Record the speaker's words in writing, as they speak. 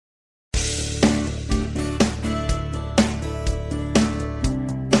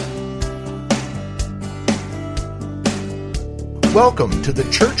Welcome to the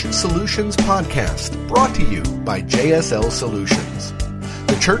Church Solutions Podcast, brought to you by JSL Solutions.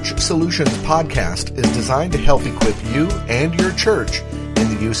 The Church Solutions Podcast is designed to help equip you and your church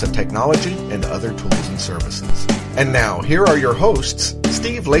in the use of technology and other tools and services. And now, here are your hosts,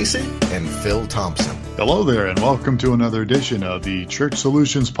 Steve Lacey and Phil Thompson. Hello there, and welcome to another edition of the Church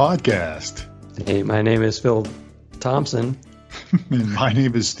Solutions Podcast. Hey, my name is Phil Thompson. And my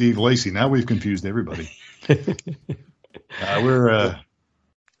name is Steve Lacey. Now we've confused everybody. We're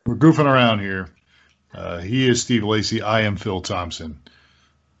goofing around here. He is Steve Lacey. I am Phil Thompson.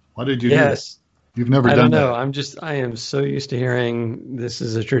 Why did you do that? You've never done that. I don't know. I am so used to hearing this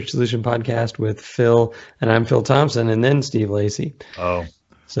is a Church Solution Podcast with Phil, and I'm Phil Thompson, and then Steve Lacey. Oh,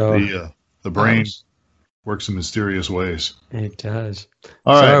 so the brain works in mysterious ways. It does.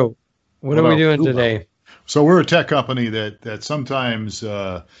 All right. So, what are we doing today? So we're a tech company that sometimes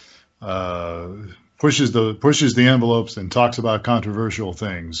pushes the envelopes and talks about controversial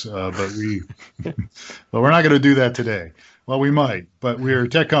things, but we're not going to do that today. Well, we might, but we're a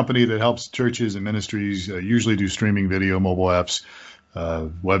tech company that helps churches and ministries usually do streaming video, mobile apps,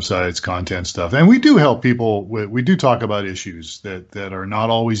 websites, content stuff, and we do help people. We do talk about issues that are not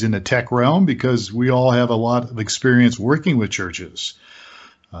always in the tech realm because we all have a lot of experience working with churches,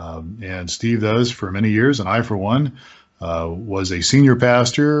 and Steve does for many years, and I, for one, was a senior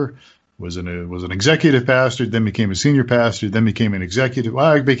pastor. Was an executive pastor, then became a senior pastor, then became an executive. Well,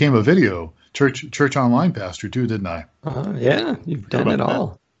 I became a video church online pastor too, didn't I? Yeah, you've done it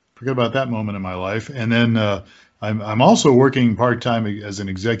all. Forget about that moment in my life. And then I'm also working part-time as an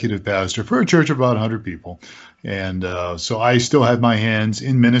executive pastor for a church of about 100 people. And so I still have my hands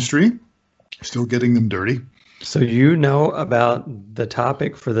in ministry, still getting them dirty. So you know about the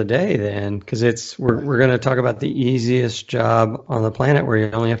topic for the day then, because we're going to talk about the easiest job on the planet where you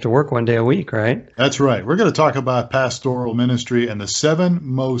only have to work one day a week, right? That's right. We're going to talk about pastoral ministry and the 7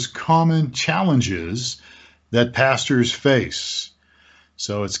 most common challenges that pastors face.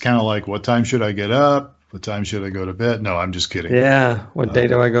 So it's kind of like, what time should I get up? What time should I go to bed? No, I'm just kidding. Yeah. What day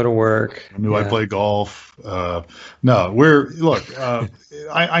do I go to work? When do I play golf? No,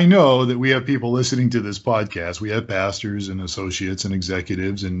 I know that we have people listening to this podcast. We have pastors and associates and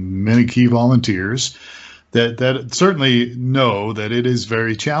executives and many key volunteers that certainly know that it is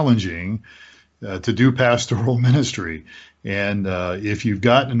very challenging to do pastoral ministry. And if you've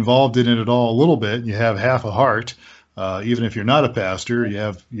gotten involved in it at all a little bit, and you have half a heart, even if you're not a pastor,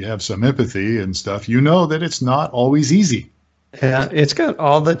 you have some empathy and stuff, you know that it's not always easy. Yeah, it's got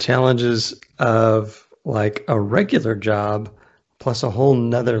all the challenges of like a regular job, plus a whole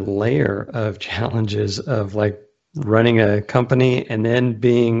nother layer of challenges of like running a company and then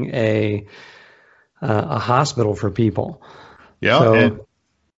being a hospital for people. Yeah, so,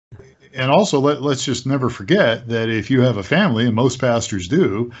 and also let's just never forget that if you have a family, and most pastors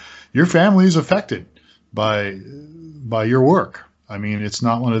do, your family is affected by your work. I mean, it's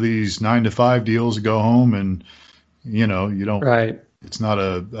not one of these 9-to-5 deals to go home and, you don't, right. It's not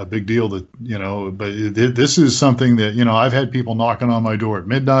a big deal that, but this is something that, I've had people knocking on my door at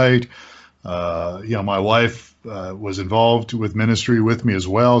midnight. My wife was involved with ministry with me as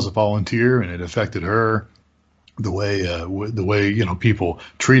well as a volunteer, and it affected her the way, people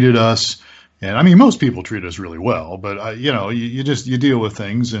treated us. And I mean, most people treat us really well, but you deal with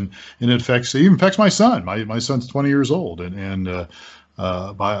things, and it even affects my son. My son's 20 years old, and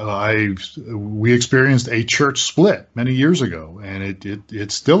we experienced a church split many years ago, and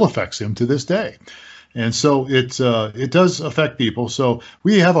it still affects him to this day. And so it does affect people. So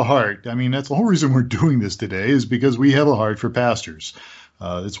we have a heart. I mean, that's the whole reason we're doing this today, is because we have a heart for pastors.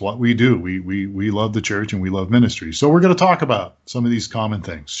 It's what we do. We love the church and we love ministry. So we're going to talk about some of these common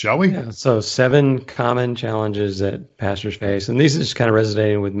things, shall we? Yeah, so 7 common challenges that pastors face. And these are just kind of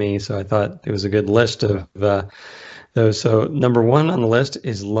resonating with me. So I thought it was a good list of those. So number 1 on the list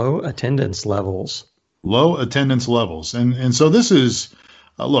is low attendance levels. Low attendance levels. And so this is,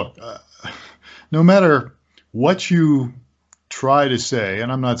 no matter what you try to say,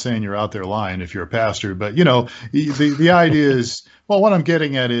 and I'm not saying you're out there lying if you're a pastor, but, the idea is, well, what I'm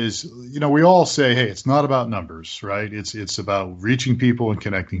getting at is, we all say, hey, it's not about numbers, right? It's about reaching people and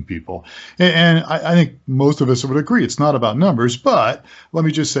connecting people. And I think most of us would agree it's not about numbers, but let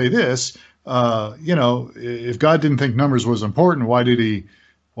me just say this, if God didn't think numbers was important, why do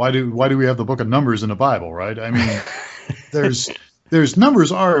we have the book of Numbers in the Bible, right? I mean, there's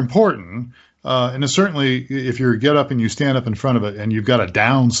numbers are important. And certainly, if you get up and you stand up in front of it and you've got a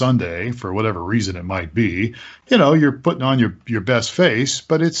down Sunday for whatever reason it might be, you're putting on your best face.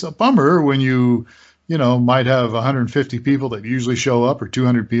 But it's a bummer when you might have 150 people that usually show up or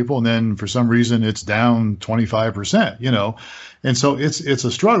 200 people, and then for some reason it's down 25%, and so it's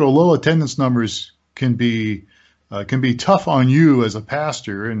a struggle. Low attendance numbers can be tough on you as a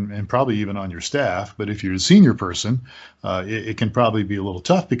pastor and probably even on your staff. But if you're a senior person, it can probably be a little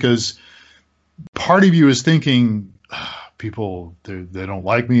tough because part of you is thinking, people, they don't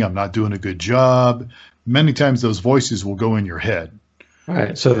like me. I'm not doing a good job. Many times those voices will go in your head. All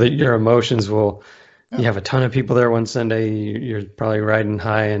right. So that your emotions will, you have a ton of people there one Sunday, you're probably riding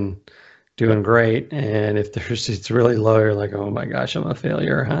high and doing great. And if it's really low, you're like, oh my gosh, I'm a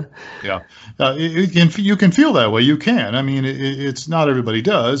failure, huh? Yeah. You can feel that way. You can. I mean, it's not everybody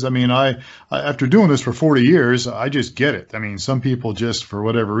does. I mean, I after doing this for 40 years, I just get it. I mean, some people just, for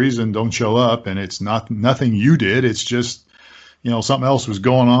whatever reason, don't show up, and it's nothing you did. It's just, something else was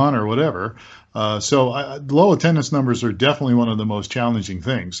going on or whatever. So low attendance numbers are definitely one of the most challenging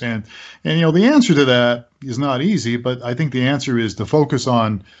things. And the answer to that is not easy, but I think the answer is to focus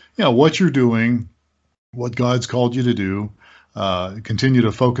on, what you're doing, what God's called you to do. Continue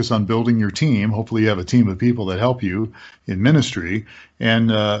to focus on building your team. Hopefully you have a team of people that help you in ministry. And,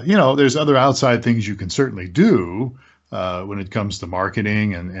 there's other outside things you can certainly do when it comes to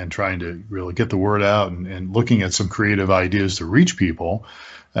marketing and trying to really get the word out and looking at some creative ideas to reach people.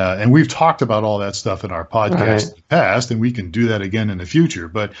 And we've talked about all that stuff in our podcast in the past, and we can do that again in the future.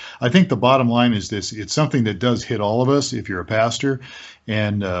 But I think the bottom line is this: it's something that does hit all of us if you're a pastor,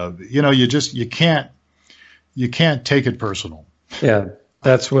 and you can't take it personal. Yeah,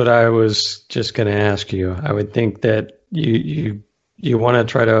 that's what I was just going to ask you. I would think that you want to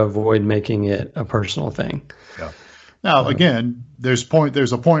try to avoid making it a personal thing. Yeah. Now, again, there's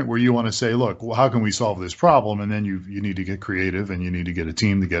a point where you want to say, look, well, how can we solve this problem? And then you need to get creative, and you need to get a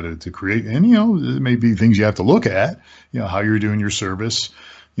team together to create. And, there may be things you have to look at, how you're doing your service,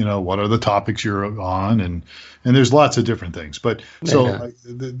 what are the topics you're on, and there's lots of different things. But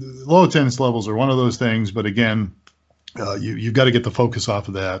the low attendance levels are one of those things. But again, you've got to get the focus off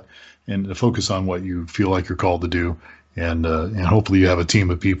of that and to focus on what you feel like you're called to do. And hopefully you have a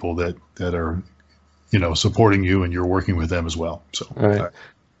team of people that are supporting you, and you're working with them as well. So, all right.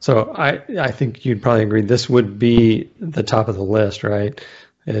 So I think you'd probably agree this would be the top of the list, right?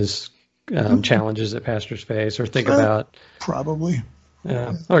 Is challenges that pastors face or think about. Probably.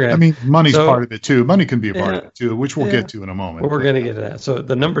 Yeah. Okay. I mean, money's part of it too. Money can be a part of it too, which we'll get to in a moment. Well, we're going to get to that. So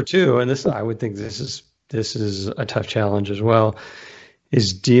the number two, and this, I would think this is a tough challenge as well,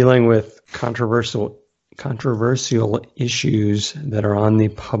 is dealing with controversial issues that are on the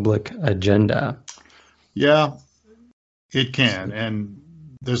public agenda. Yeah, it can. And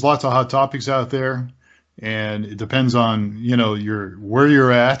there's lots of hot topics out there, and it depends on, where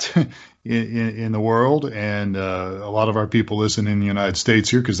you're at in the world. And a lot of our people listen in the United States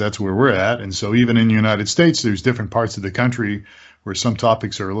here because that's where we're at. And so even in the United States, there's different parts of the country where some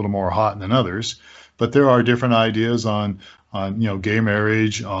topics are a little more hot than others. But there are different ideas on gay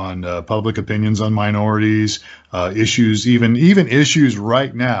marriage, on public opinions on minorities, issues, even issues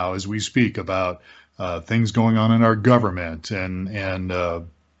right now as we speak about things going on in our government and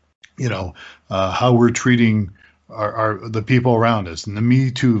how we're treating the people around us, and the Me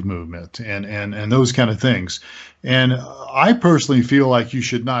Too movement and those kind of things. And I personally feel like you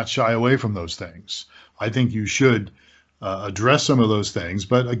should not shy away from those things. I think you should address some of those things,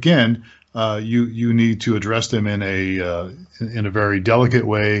 but again, you need to address them in a very delicate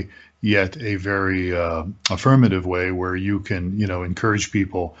way, yet a very affirmative way, where you can encourage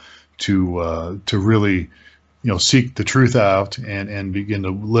people to really seek the truth out and begin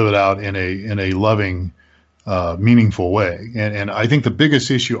to live it out in a loving, meaningful way. And I think the biggest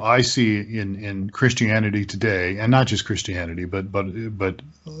issue I see in Christianity today, and not just Christianity, but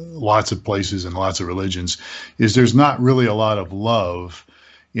lots of places and lots of religions, is there's not really a lot of love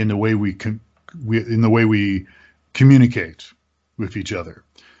in the way we communicate with each other.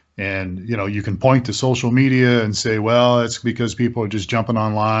 And, you can point to social media and say, well, it's because people are just jumping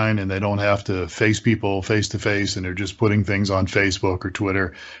online and they don't have to face people face to face, and they're just putting things on Facebook or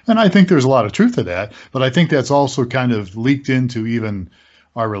Twitter. And I think there's a lot of truth to that, but I think that's also kind of leaked into even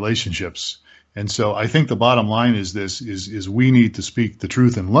our relationships. And so I think the bottom line is is we need to speak the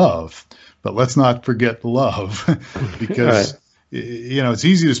truth in love, but let's not forget love because, it's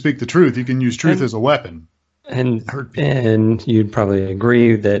easy to speak the truth. You can use truth as a weapon. And you'd probably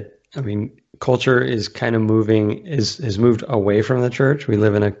agree that, culture is kind of has moved away from the church. We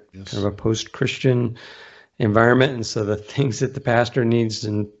live in a kind of a post-Christian environment. And so the things that the pastor needs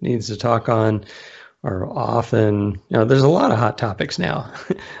to talk on are often, there's a lot of hot topics now.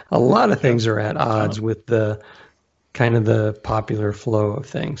 A lot of things are at odds with the kind of the popular flow of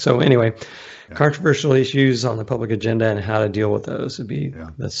things. So anyway, controversial issues on the public agenda and how to deal with those would be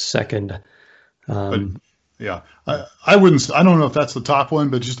the second. I wouldn't. I don't know if that's the top one,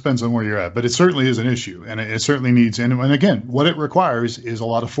 but it just depends on where you're at. But it certainly is an issue, and it certainly needs. And again, what it requires is a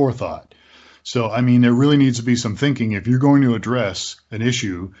lot of forethought. So, I mean, there really needs to be some thinking. If you're going to address an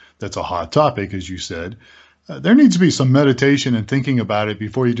issue that's a hot topic, as you said, there needs to be some meditation and thinking about it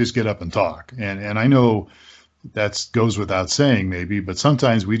before you just get up and talk. And I know that goes without saying, maybe, but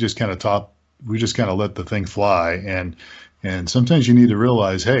sometimes we just kind of let the thing fly. And sometimes you need to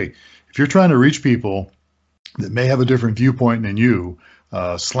realize, hey, if you're trying to reach people that may have a different viewpoint than you,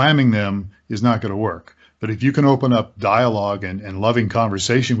 slamming them is not going to work. But if you can open up dialogue and loving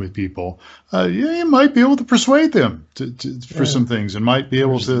conversation with people, you might be able to persuade them for some things, and might be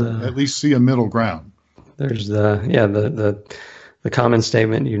able to at least see a middle ground. There's the common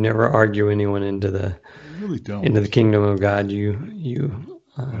statement: you never argue anyone into the kingdom of God. You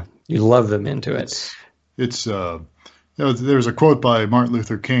love them into it. It's there's a quote by Martin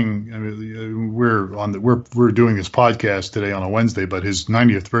Luther King. I mean, we're doing this podcast today on a Wednesday, but his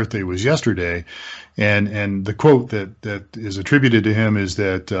 90th birthday was yesterday, and the quote that is attributed to him is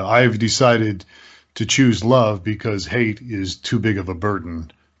that I've decided to choose love because hate is too big of a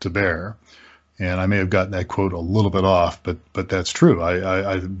burden to bear. And I may have gotten that quote a little bit off, but that's true.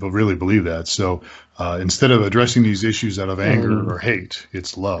 I really believe that. So instead of addressing these issues out of anger or hate,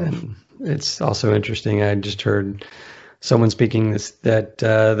 it's love. And it's also interesting. I just heard someone speaking that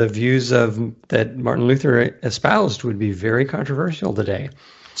the views that Martin Luther espoused would be very controversial today.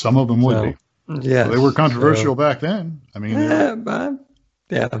 Some of them would be. Yeah, they were controversial back then. I mean, some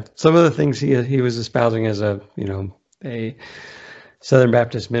of the things he was espousing as a Southern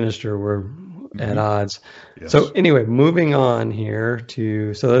Baptist minister were at odds. Yes. So anyway, moving on here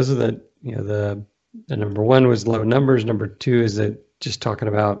so those are the number one was low numbers. Number two is that just talking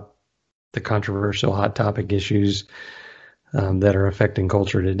about the controversial hot topic issues that are affecting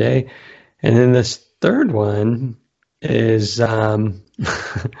culture today. And then this third one is,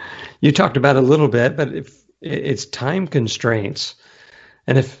 you talked about it a little bit, but it's time constraints.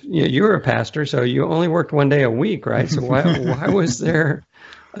 And if you were a pastor, so you only worked one day a week, right? So why was there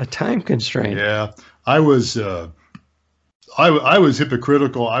a time constraint? Yeah, I was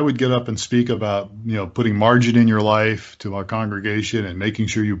hypocritical. I would get up and speak about, putting margin in your life to our congregation and making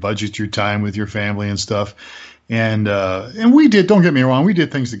sure you budget your time with your family and stuff. And we did, don't get me wrong, we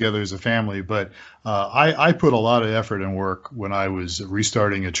did things together as a family, but I put a lot of effort and work when I was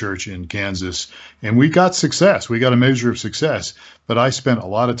restarting a church in Kansas, and we got success. We got a measure of success, but I spent a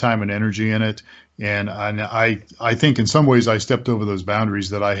lot of time and energy in it. And I think in some ways I stepped over those boundaries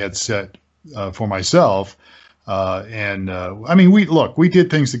that I had set for myself. I mean, we did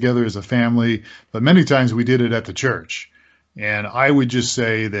things together as a family, but many times we did it at the church. And I would just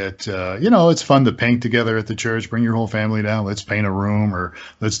say that, it's fun to paint together at the church. Bring your whole family down. Let's paint a room, or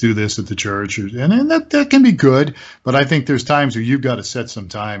let's do this at the church. And that can be good. But I think there's times where you've got to set some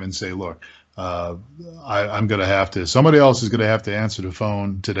time and say, look, I'm going to have to, somebody else is going to have to answer the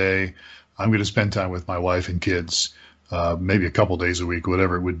phone today. I'm going to spend time with my wife and kids, maybe a couple days a week,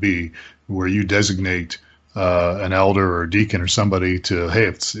 whatever it would be, where you designate an elder or a deacon or somebody to, hey,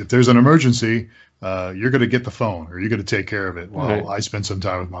 if there's an emergency, you're going to get the phone, or you're going to take care of it while I spend some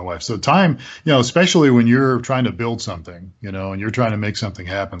time with my wife. So time, especially when you're trying to build something, and you're trying to make something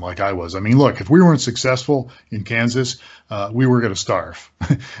happen like I was. I mean, look, if we weren't successful in Kansas, we were going to starve.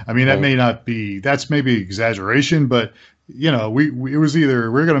 I mean, that's maybe exaggeration, but it was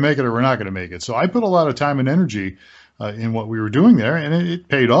either we're going to make it or we're not going to make it. So I put a lot of time and energy in what we were doing there, and it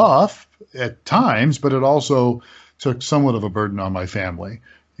paid off at times, but it also took somewhat of a burden on my family.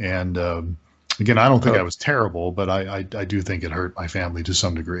 And again, I don't think I was terrible, but I do think it hurt my family to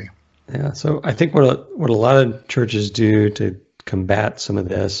some degree. Yeah. So I think what a lot of churches do to combat some of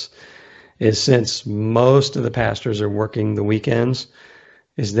this is, since most of the pastors are working the weekends,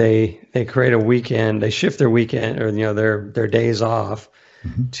 is they create a weekend, they shift their weekend, or their days off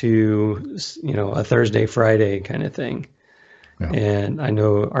to a Thursday, Friday kind of thing. Yeah. And I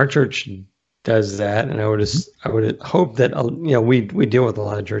know our church does that, and I would hope that we deal with a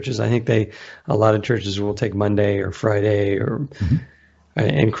lot of churches. I think a lot of churches will take Monday or Friday or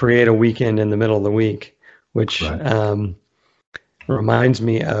and create a weekend in the middle of the week, which reminds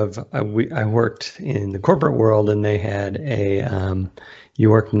me of I worked in the corporate world, and they had you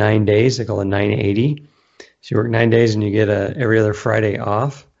work 9 days. They call it 980. So you work 9 days and you get every other Friday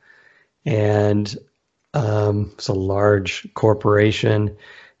off, and it's a large corporation.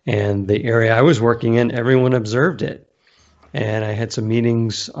 And the area I was working in, everyone observed it. And I had some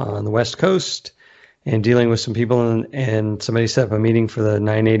meetings on the West Coast, and dealing with some people, and somebody set up a meeting for the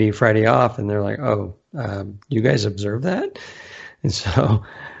 980 Friday off, and they're like, "Oh, you guys observe that?" And so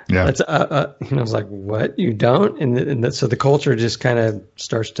that's I was like, "What? You don't?" So the culture just kind of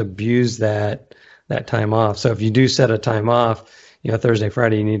starts to abuse that time off. So if you do set a time off, Thursday,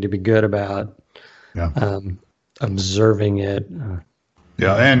 Friday, you need to be good about observing it.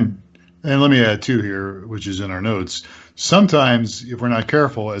 And let me add too here, which is in our notes. Sometimes, if we're not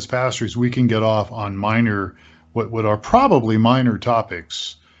careful as pastors, we can get off on what are probably minor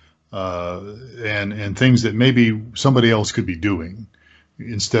topics, and things that maybe somebody else could be doing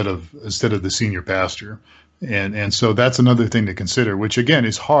instead of the senior pastor. And so that's another thing to consider, which again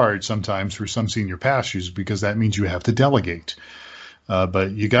is hard sometimes for some senior pastors because that means you have to delegate.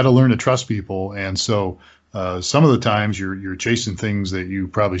 But you got to learn to trust people, and so. Some of the times you're chasing things that you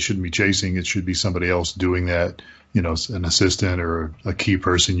probably shouldn't be chasing. It should be somebody else doing that, an assistant or a key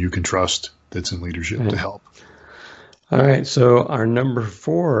person you can trust that's in leadership to help. All right. So our number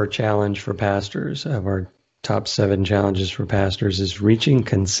 4 challenge for pastors of our top 7 challenges for pastors is reaching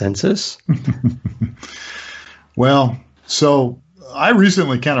consensus. Well, so I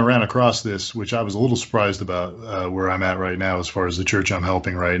recently kind of ran across this, which I was a little surprised about where I'm at right now as far as the church I'm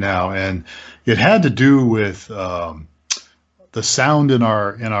helping right now. And it had to do with the sound in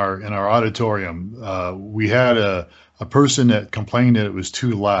our auditorium. We had a person that complained that it was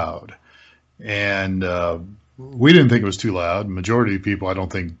too loud. And we didn't think it was too loud. The majority of people,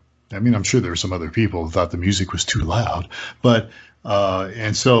 I'm sure there were some other people who thought the music was too loud. But,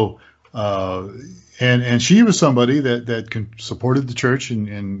 and she was somebody that supported the church,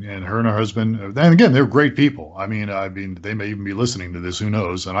 and her and her husband. And again, they're great people. I mean, they may even be listening to this. Who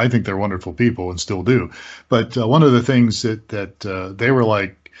knows? And I think they're wonderful people and still do. But one of the things that they were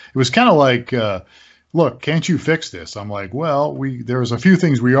like, it was kind of like, look, can't you fix this? I'm like, well, there's a few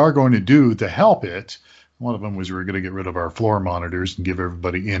things we are going to do to help it. One of them was we were going to get rid of our floor monitors and give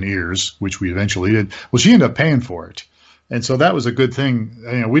everybody in-ears, which we eventually did. Well, she ended up paying for it. And so that was a good thing.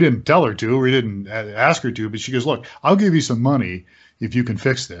 We didn't tell her to, we didn't ask her to, but she goes, look, I'll give you some money if you can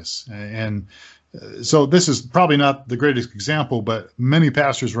fix this. And so this is probably not the greatest example, but many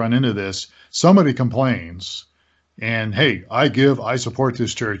pastors run into this. Somebody complains and, hey, I support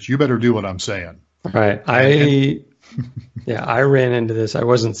this church. You better do what I'm saying. Right. I ran into this. I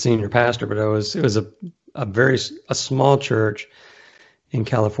wasn't senior pastor, but it was a small church in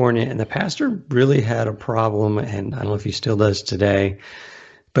California, and the pastor really had a problem, and I don't know if he still does today,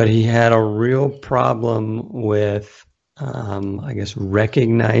 but he had a real problem with,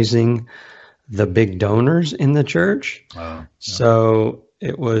 recognizing the big donors in the church. So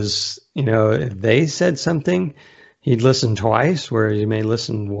it was, if they said something, he'd listen twice, where he may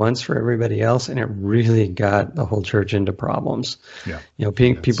listen once for everybody else, and it really got the whole church into problems.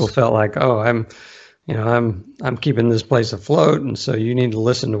 People felt like, I'm keeping this place afloat, and so you need to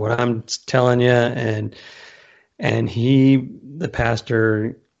listen to what I'm telling you. And the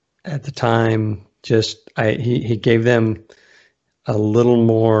pastor at the time, he gave them a little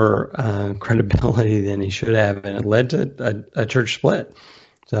more credibility than he should have, and it led to a church split.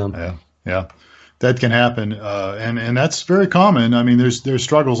 So that can happen, and that's very common. I mean, there's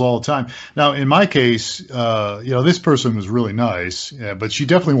struggles all the time. Now, in my case, this person was really nice, but she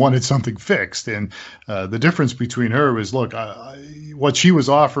definitely wanted something fixed. And the difference between her was, look, what she was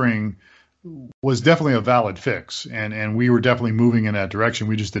offering was definitely a valid fix, and we were definitely moving in that direction.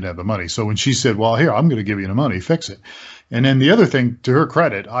 We just didn't have the money. So when she said, well, here, I'm going to give you the money, fix it. And then the other thing, to her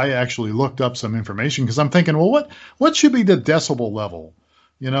credit, I actually looked up some information because I'm thinking, well, what should be the decibel level?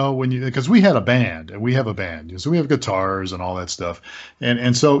 Because we had a band, and we have a band, so we have guitars and all that stuff.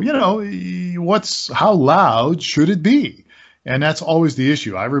 And so, how loud should it be? And that's always the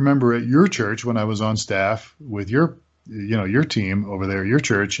issue. I remember at your church when I was on staff with your team over there, your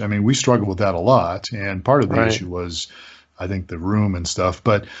church, I mean, we struggled with that a lot. And part of the issue was, I think, the room and stuff.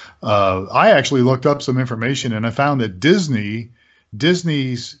 But I actually looked up some information, and I found that Disney's,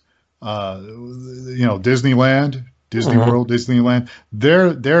 Disneyland, Disney World, Disneyland,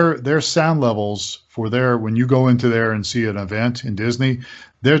 their sound levels for when you go into there and see an event in Disney,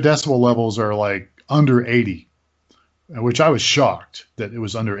 their decibel levels are like under 80, which I was shocked that it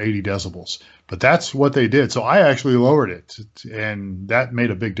was under 80 decibels. But that's what they did. So I actually lowered it, and that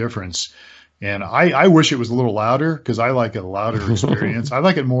made a big difference. And I wish it was a little louder because I like a louder experience. I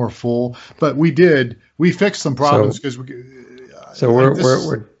like it more full. But we fixed some problems because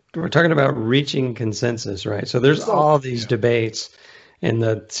we're talking about reaching consensus, right? So there's all these debates, and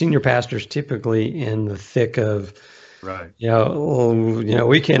the senior pastor's typically in the thick of,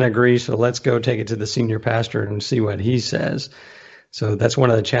 we can't agree, so let's go take it to the senior pastor and see what he says. So that's one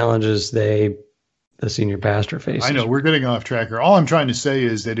of the challenges they the senior pastor faces. I know we're getting off track here. All I'm trying to say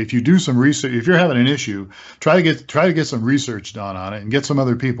is that if you do some research, if you're having an issue, try to get some research done on it and get some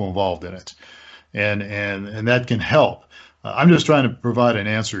other people involved in it, and that can help. I'm just trying to provide an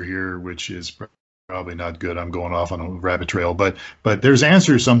answer here, which is probably not good. I'm going off on a rabbit trail, but there's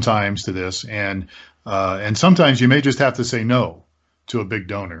answers sometimes to this, and sometimes you may just have to say no to a big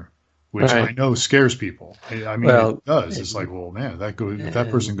donor, which I know scares people. I mean, it does. It's like, well, man, if that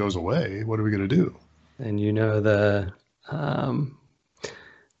person goes away, what are we going to do? And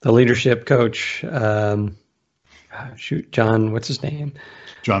the leadership coach, John, what's his name?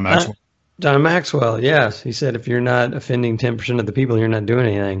 John Maxwell. John Maxwell, yes. He said, if you're not offending 10% of the people, you're not doing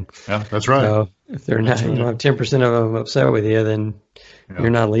anything. Yeah, that's right. So if they're not, you don't have 10% of them upset with you, then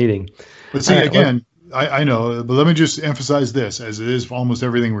you're not leading. But see, again, I know, but let me just emphasize this, as it is almost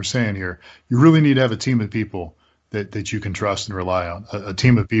everything we're saying here. You really need to have a team of people that you can trust and rely on, a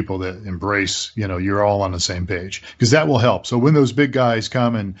team of people that embrace, you're all on the same page, because that will help. So when those big guys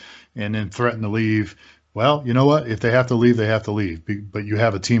come and then threaten to leave, well, you know what? If they have to leave, they have to leave. But you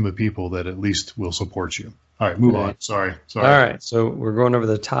have a team of people that at least will support you. All right, move on. Sorry. All right, so we're going over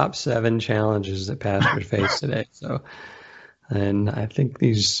the top 7 challenges that pastors face today. And I think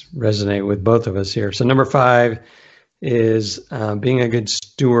these resonate with both of us here. So number 5 is being a good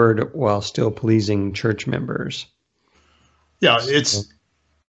steward while still pleasing church members. Yeah, it's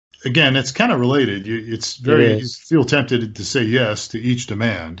kind of related. You feel tempted to say yes to each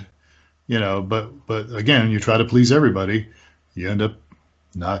demand, but again, you try to please everybody, you end up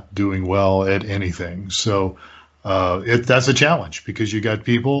not doing well at anything. So that's a challenge, because you got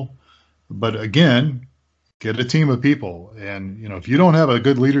people, but again, get a team of people. And, if you don't have a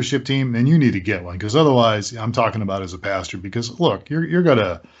good leadership team, then you need to get one, because otherwise, I'm talking about as a pastor, because look,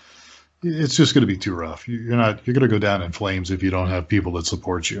 it's just going to be too rough. You're going to go down in flames if you don't have people that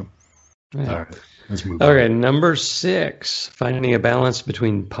support you. Right. All right, let's move on. Okay, number 6, finding a balance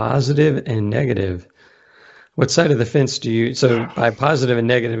between positive and negative. What side of the fence do you, so by positive and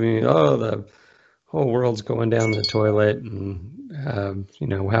negative, I mean, the whole world's going down the toilet, and,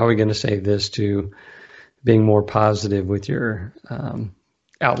 how are we going to say this, to being more positive with your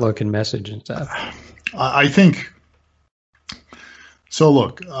outlook and message and stuff? I think, so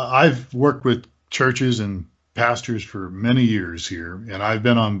look, I've worked with churches and pastors for many years here, and I've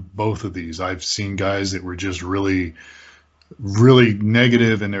been on both of these. I've seen guys that were just really, really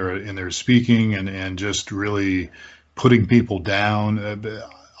negative in their speaking and just really putting people down.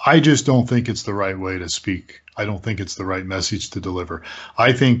 I just don't think it's the right way to speak. I don't think it's the right message to deliver.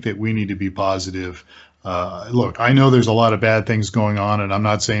 I think that we need to be positive. Look, I know there's a lot of bad things going on, and I'm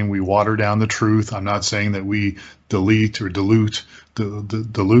not saying we water down the truth. I'm not saying that we dilute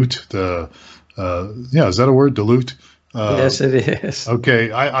the is that a word? Dilute? Yes, it is.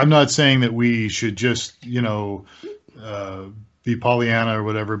 Okay. I'm not saying that we should just, be Pollyanna or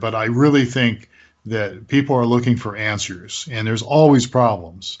whatever, but I really think that people are looking for answers, and there's always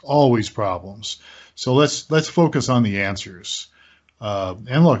problems. So let's focus on the answers.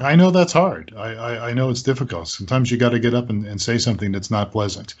 And look, I know that's hard. I know it's difficult. Sometimes you got to get up and say something that's not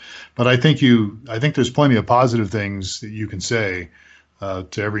pleasant. But I think there's plenty of positive things that you can say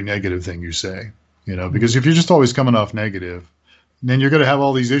to every negative thing you say. Because if you're just always coming off negative, then you're going to have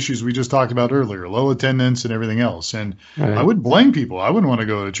all these issues we just talked about earlier, low attendance and everything else. And I wouldn't blame people. I wouldn't want to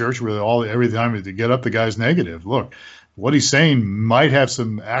go to church where every time to get up, the guy's negative. Look, what he's saying might have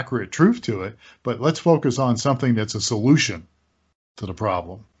some accurate truth to it, but let's focus on something that's a solution to the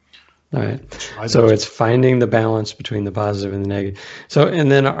problem. All right. So it's finding the balance between the positive and the negative. So,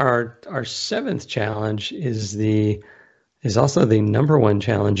 and then our 7th challenge is also the number 1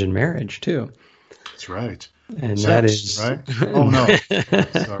 challenge in marriage too. That's right. And Sex, that is right. Oh no,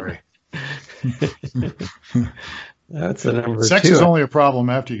 sorry. That's the number 2. Sex is only a problem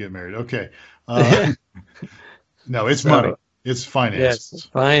after you get married. Okay. No, it's money. It's finances. Yes,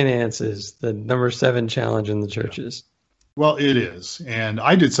 finances. The number 7 challenge in the churches. Well, it is. And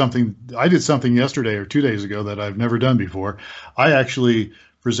I did something yesterday or 2 days ago that I've never done before. I actually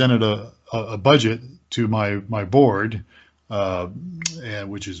presented a budget to my board, and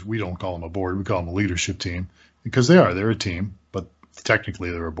which is, we don't call them a board, we call them a leadership team, because they're a team, but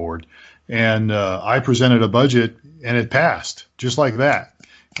technically they're a board. And I presented a budget, and it passed just like that.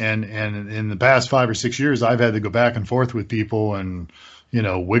 And in the past 5 or 6 years, I've had to go back and forth with people and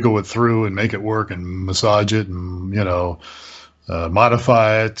wiggle it through and make it work and massage it and,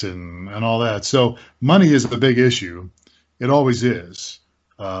 modify it and all that. So money is a big issue. It always is.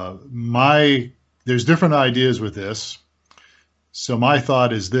 There's different ideas with this. So my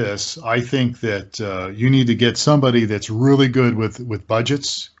thought is this. I think that you need to get somebody that's really good with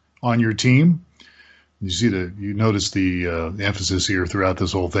budgets on your team. You notice the emphasis here throughout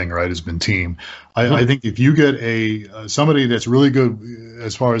this whole thing, right? Has been team. I think if you get somebody that's really good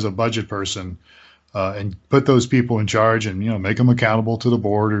as far as a budget person, and put those people in charge, and make them accountable to the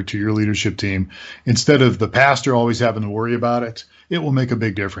board or to your leadership team, instead of the pastor always having to worry about it, it will make a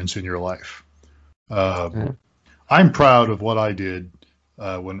big difference in your life. I'm proud of what I did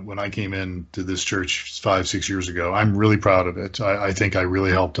when I came into this church 5-6 years ago. I'm really proud of it. I think I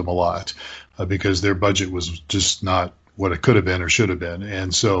really helped them a lot because their budget was just not what it could have been or should have been.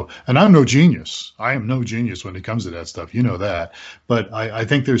 And I'm no genius. I am no genius when it comes to that stuff. You know that. But I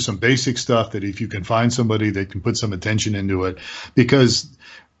think there's some basic stuff that if you can find somebody that can put some attention into it, because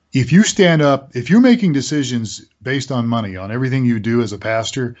if you stand up, if you're making decisions based on money, on everything you do as a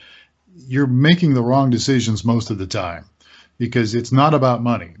pastor, you're making the wrong decisions most of the time, because it's not about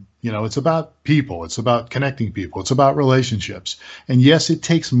money. It's about people. It's about connecting people. It's about relationships. And yes, it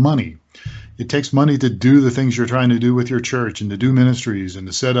takes money. It takes money to do the things you're trying to do with your church and to do ministries and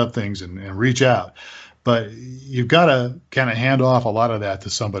to set up things and reach out. But you've got to kind of hand off a lot of that to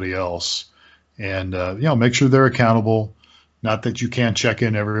somebody else and, make sure they're accountable. Not that you can't check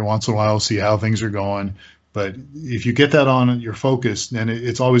in every once in a while, see how things are going. But if you get that on your focus, then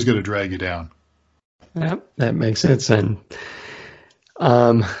it's always going to drag you down. Yeah, that makes sense. And,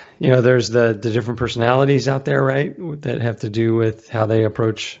 there's the different personalities out there, right, that have to do with how they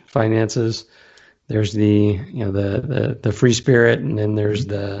approach finances. There's the free spirit, and then there's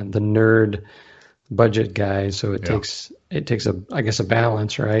the nerd budget guy. So it takes a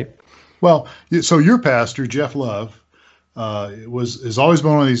balance, right? Well, so your pastor, Jeff Love, has always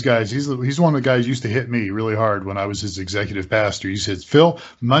been one of these guys. He's one of the guys who used to hit me really hard when I was his executive pastor. He said, "Phil,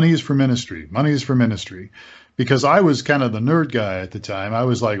 money is for ministry. Money is for ministry." Because I was kind of the nerd guy at the time. I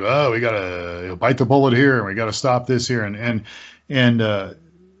was like, "Oh, we got to bite the bullet here, and we got to stop this here." And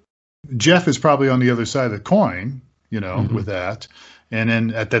Jeff is probably on the other side of the coin, with that. And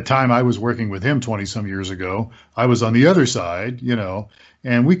then at that time, I was working with him 20 some years ago. I was on the other side,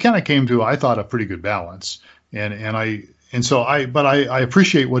 and we kind of came to, I thought, a pretty good balance. So I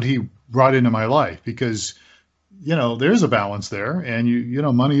appreciate what he brought into my life, because, there's a balance there,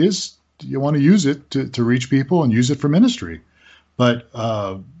 and money is, you want to use it to reach people and use it for ministry. But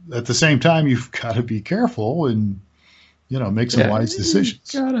at the same time, you've got to be careful and, make some wise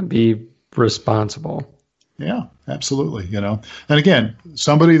decisions. Got to be responsible. Yeah, absolutely. And again,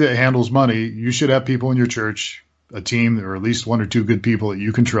 somebody that handles money, you should have people in your church, a team, or at least one or two good people that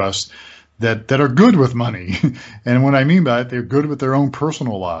you can trust that are good with money. And what I mean by it, they're good with their own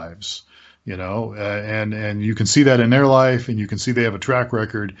personal lives, and you can see that in their life, and you can see they have a track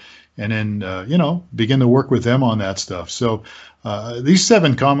record, and then, begin to work with them on that stuff. So these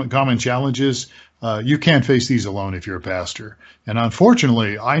 7 common challenges, you can't face these alone if you're a pastor. And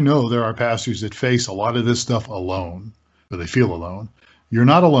unfortunately, I know there are pastors that face a lot of this stuff alone, or they feel alone. You're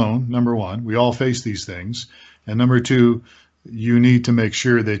not alone, number one. We all face these things. And number two, you need to make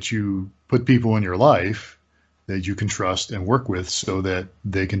sure that you put people in your life that you can trust and work with so that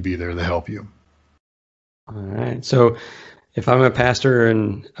they can be there to help you. All right. So if I'm a pastor,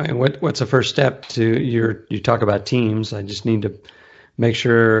 and what's the first step to you talk about teams? I just need to make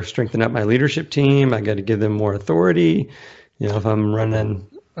sure, strengthen up my leadership team. I got to give them more authority. If I'm running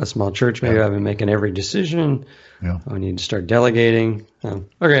a small church, maybe I've been making every decision. Yeah. I need to start delegating.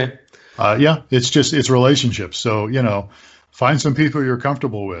 Okay. It's relationships. So, find some people you're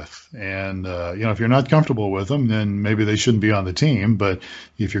comfortable with. And, if you're not comfortable with them, then maybe they shouldn't be on the team. But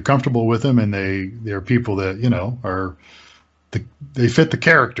if you're comfortable with them and they're people that, they fit the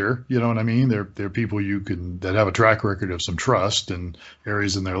character, you know what I mean? They're people that have a track record of some trust and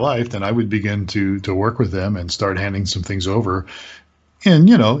areas in their life, then I would begin to work with them and start handing some things over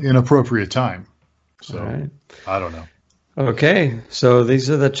in appropriate time. So right. I don't know. Okay. So these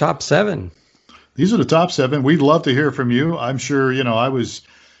are the top 7. These are the top 7. We'd love to hear from you. I'm sure, I was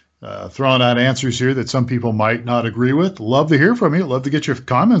throwing out answers here that some people might not agree with. Love to hear from you. Love to get your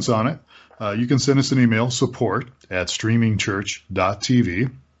comments on it. You can send us an email,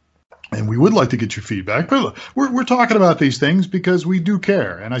 support@streamingchurch.tv. And we would like to get your feedback. But we're talking about these things because we do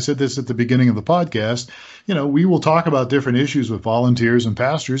care. And I said this at the beginning of the podcast. We will talk about different issues with volunteers and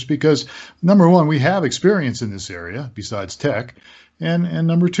pastors because, number one, we have experience in this area besides tech. And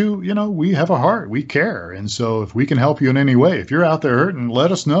number two, we have a heart. We care. And so if we can help you in any way, if you're out there hurting,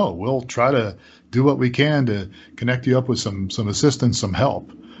 let us know. We'll try to do what we can to connect you up with some assistance, some help.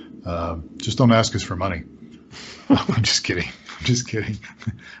 Just don't ask us for money. I'm just kidding.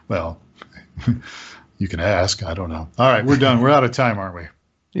 Well, you can ask. I don't know. All right, we're done. We're out of time, aren't we?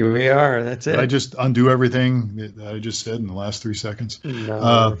 We are. That's it. Did I just undo everything that I just said in the last 3 seconds?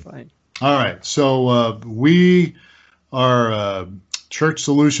 No, we're fine. All right. So we are Church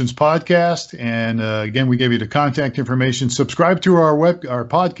Solutions Podcast. And again, we gave you the contact information. Subscribe to our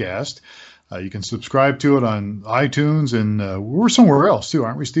podcast. You can subscribe to it on iTunes, and we're somewhere else too,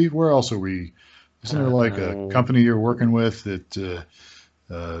 aren't we, Steve? Where else are we? Isn't there like a company you're working with that?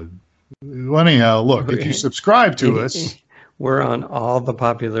 Well, anyhow, look, if you subscribe to us, we're on all the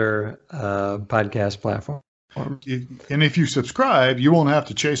popular podcast platforms. And if you subscribe, you won't have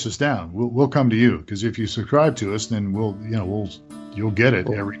to chase us down. We'll come to you, because if you subscribe to us, then you'll get it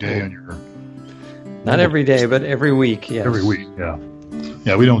every day on your. Not every day, but every week. Yes. Every week, yeah.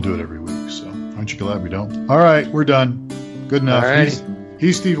 Yeah, we don't do it every week, so aren't you glad we don't? All right, we're done. Good enough.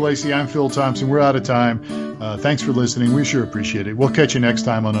 He's Steve Lacey. I'm Phil Thompson. We're out of time. Thanks for listening. We sure appreciate it. We'll catch you next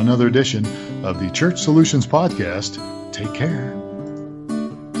time on another edition of the Church Solutions Podcast. Take care.